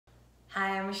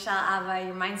Hi, I'm Michelle ALVA,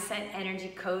 your mindset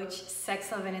energy coach,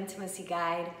 sex, love, and intimacy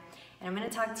guide. And I'm going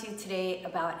to talk to you today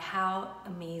about how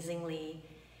amazingly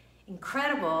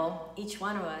incredible each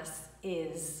one of us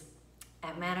is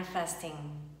at manifesting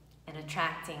and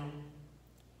attracting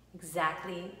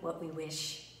exactly what we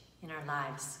wish in our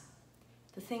lives.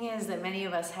 The thing is that many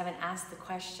of us haven't asked the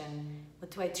question,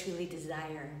 what do I truly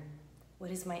desire? What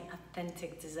is my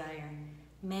authentic desire?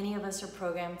 Many of us are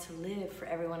programmed to live for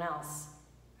everyone else.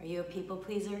 Are you a people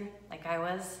pleaser like I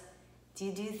was? Do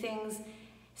you do things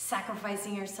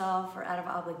sacrificing yourself or out of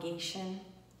obligation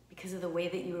because of the way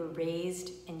that you were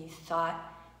raised and you thought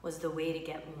was the way to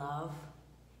get love?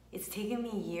 It's taken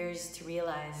me years to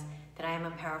realize that I am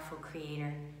a powerful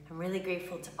creator. I'm really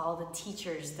grateful to all the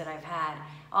teachers that I've had,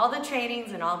 all the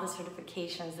trainings and all the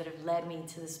certifications that have led me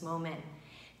to this moment,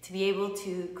 to be able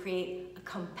to create a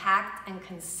compact and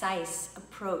concise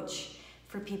approach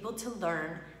for people to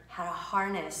learn how to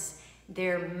harness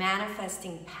their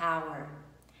manifesting power.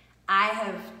 I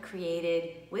have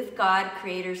created, with God,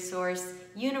 creator, source,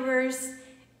 universe,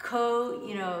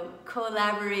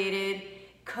 collaborated,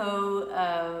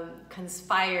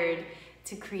 conspired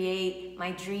to create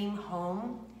my dream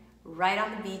home right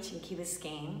on the beach in Key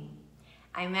Biscayne.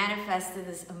 I manifested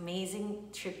this amazing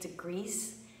trip to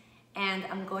Greece, and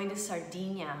I'm going to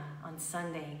Sardinia on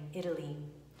Sunday, Italy.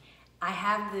 I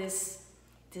have this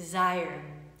desire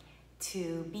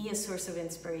to be a source of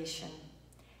inspiration.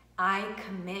 I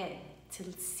commit to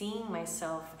seeing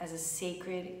myself as a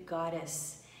sacred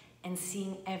goddess and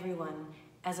seeing everyone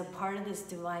as a part of this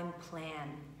divine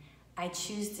plan. I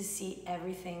choose to see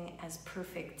everything as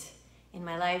perfect in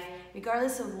my life.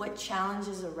 Regardless of what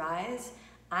challenges arise,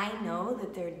 I know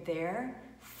that they're there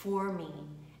for me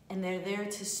and they're there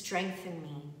to strengthen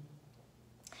me.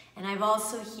 And I've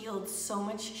also healed so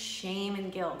much shame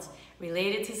and guilt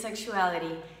related to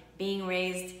sexuality. Being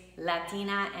raised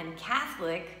Latina and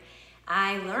Catholic,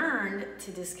 I learned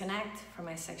to disconnect from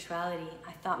my sexuality.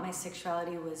 I thought my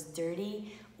sexuality was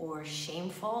dirty or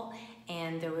shameful,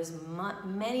 and there was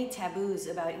many taboos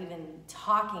about even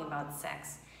talking about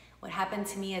sex. What happened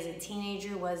to me as a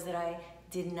teenager was that I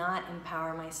did not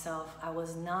empower myself. I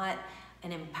was not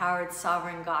an empowered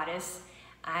sovereign goddess.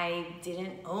 I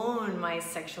didn't own my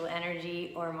sexual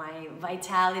energy or my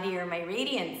vitality or my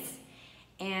radiance.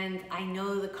 And I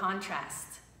know the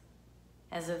contrast.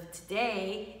 As of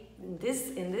today, in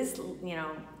this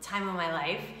time of my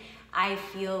life, I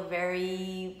feel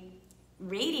very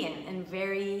radiant and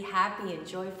very happy and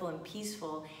joyful and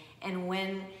peaceful. And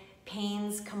when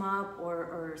pains come up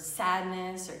or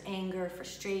sadness or anger,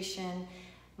 frustration,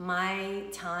 my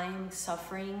time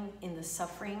suffering in the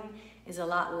suffering is a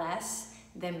lot less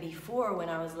than before when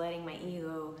I was letting my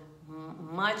ego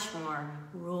much more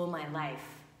rule my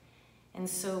life. And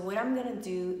so what I'm gonna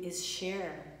do is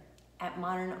share at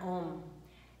Modern Om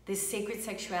this Sacred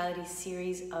Sexuality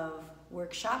series of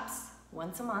workshops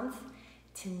once a month.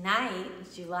 Tonight,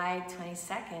 July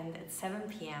 22nd at 7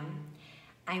 p.m.,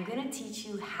 I'm gonna teach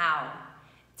you how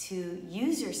to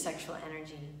use your sexual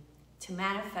energy to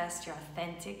manifest your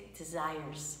authentic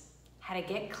desires, how to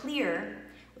get clear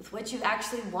with what you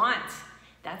actually want.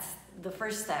 That's the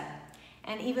first step.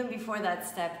 And even before that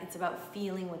step, it's about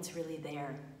feeling what's really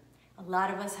there. A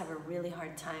lot of us have a really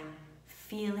hard time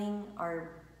feeling our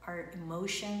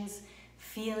emotions,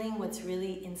 feeling what's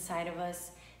really inside of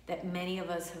us, that many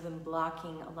of us have been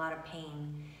blocking a lot of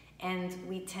pain. And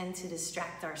we tend to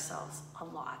distract ourselves a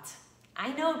lot.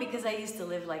 I know because I used to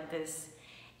live like this.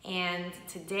 And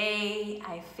today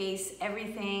I face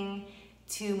everything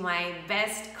to my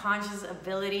best conscious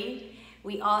ability.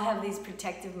 We all have these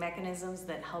protective mechanisms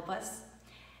that help us.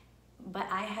 But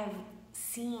I have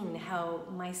seen how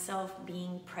myself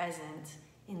being present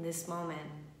in this moment,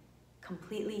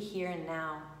 completely here and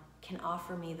now, can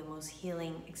offer me the most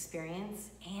healing experience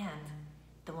and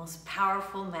the most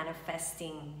powerful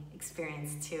manifesting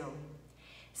experience too.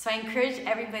 So I encourage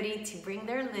everybody to bring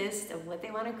their list of what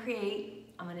they want to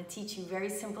create. I'm going to teach you very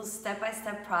simple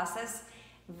step-by-step process,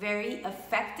 very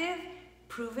effective,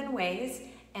 proven ways,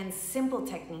 and simple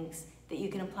techniques that you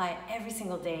can apply every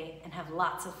single day and have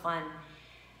lots of fun.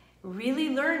 Really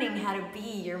learning how to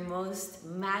be your most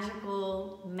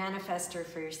magical manifester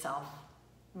for yourself.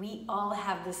 We all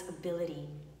have this ability.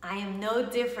 I am no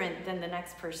different than the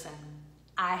next person.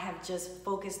 I have just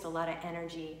focused a lot of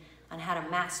energy on how to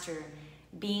master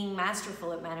being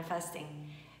masterful at manifesting.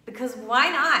 Because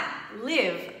why not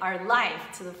live our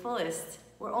life to the fullest?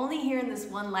 We're only here in this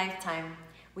one lifetime.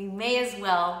 We may as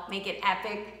well make it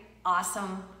epic,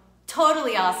 awesome,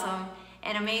 totally awesome,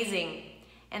 and amazing.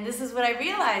 And this is what I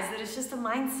realized, that it's just a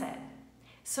mindset.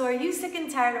 So are you sick and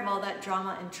tired of all that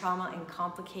drama and trauma and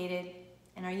complicated?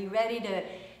 And are you ready to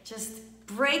just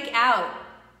break out,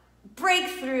 break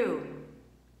through?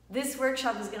 This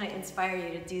workshop is going to inspire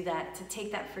you to do that, to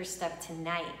take that first step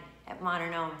tonight at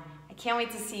Modern Home. I can't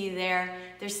wait to see you there.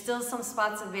 There's still some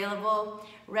spots available.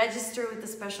 Register with the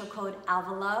special code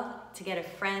ALVA to get a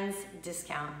friend's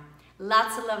discount.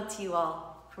 Lots of love to you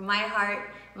all. From my heart,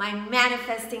 my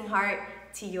manifesting heart,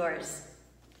 to yours.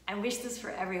 I wish this for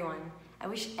everyone. I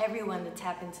wish everyone to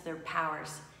tap into their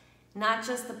powers. Not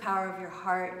just the power of your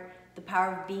heart, the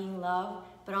power of being love,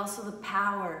 but also the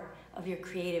power of your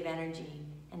creative energy.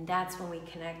 And that's when we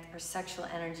connect our sexual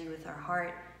energy with our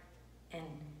heart and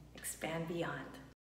expand beyond.